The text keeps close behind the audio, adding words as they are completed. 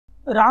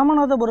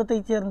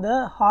ராமநாதபுரத்தைச் சேர்ந்த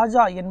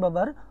ஹாஜா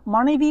என்பவர்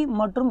மனைவி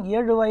மற்றும்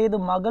 7 வயது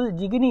மகள்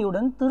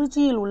ஜிகினியுடன்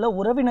திருச்சியில் உள்ள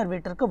உறவினர்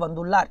வீட்டிற்கு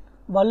வந்துள்ளார்.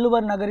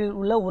 வள்ளுவர் நகரில்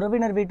உள்ள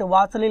உறவினர் வீட்டு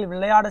வாசலில்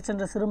விளையாட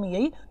சென்ற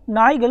சிறுமியை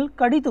நாய்கள்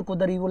கடித்து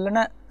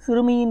குதறியுள்ளன.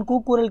 சிறுமியின்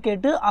கூக்குரல்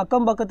கேட்டு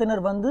அக்கம்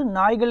பக்கத்தினர் வந்து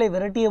நாய்களை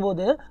விரட்டிய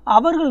போது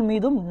அவர்கள்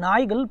மீதும்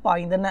நாய்கள்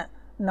பாய்ந்தன.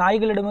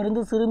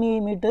 நாய்களிடமிருந்து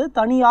சிறுமியை மீட்டு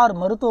தனியார்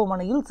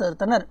மருத்துவமனையில்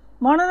சேர்த்தனர்.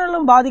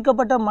 மனநலம்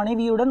பாதிக்கப்பட்ட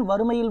மனைவியுடன்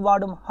வறுமையில்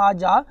வாடும்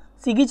ஹாஜா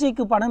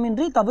சிகிச்சைக்கு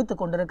பணமின்றி தவித்துக்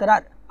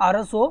கொண்டிருக்கிறார்.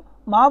 அரசோ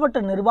மாவட்ட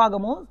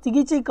நிர்வாகமோ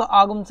சிகிச்சைக்கு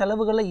ஆகும்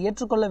செலவுகளை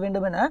ஏற்றுக்கொள்ள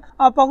வேண்டும் என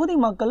அப்பகுதி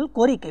மக்கள்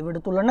கோரிக்கை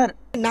விடுத்துள்ளனர்.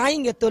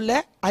 நாய்ங்க தொல்லை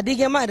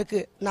அதிகமா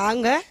இருக்கு.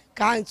 நாங்க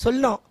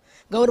சொன்னோம்,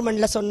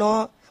 கவர்மெண்ட்ல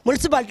சொன்னோம்,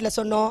 முனிசிபாலிட்டியில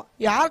சொன்னோம்,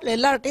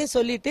 எல்லார்ட்டையும்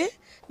சொல்லிட்டு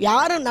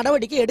யாரும்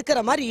நடவடிக்கை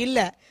எடுக்கிற மாதிரி இல்ல.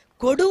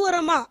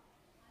 கொடூரமா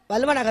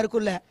வல்லுவ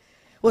நகருக்குள்ள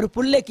ஒரு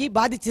புள்ளைக்கு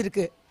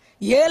பாதிச்சிருக்கு.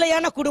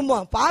 ஏழையான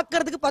குடும்பம்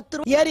பார்க்கறதுக்கு 10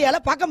 ரூபாய் ஏரியால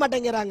பார்க்க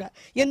மாட்டேங்கிறாங்க.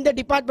 எந்த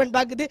டிபார்ட்மெண்ட்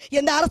பாக்குது,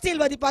 எந்த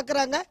அரசியல்வாதி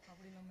பாக்குறாங்க?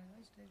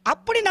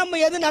 அப்படி நம்ம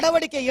எது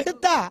நடவடிக்கை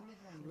எடுத்தா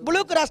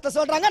ப்ளூ கிராஸ்ல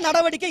சொல்றாங்க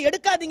நடவடிக்கை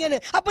எடுக்காதீங்கன்னு.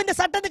 அப்ப இந்த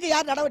சட்டத்துக்கு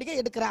யார் நடவடிக்கை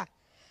எடுக்கிறா?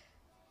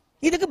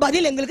 இதுக்கு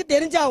பதில் எங்களுக்கு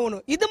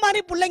தெரிஞ்சாகணும். இது மாதிரி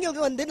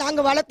பிள்ளைங்களுக்கு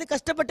நாங்க வளர்த்து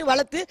கஷ்டப்பட்டு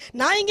வளர்த்து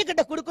நாய்ங்க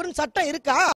கிட்ட கொடுக்கணும்னு சட்டம் இருக்கா?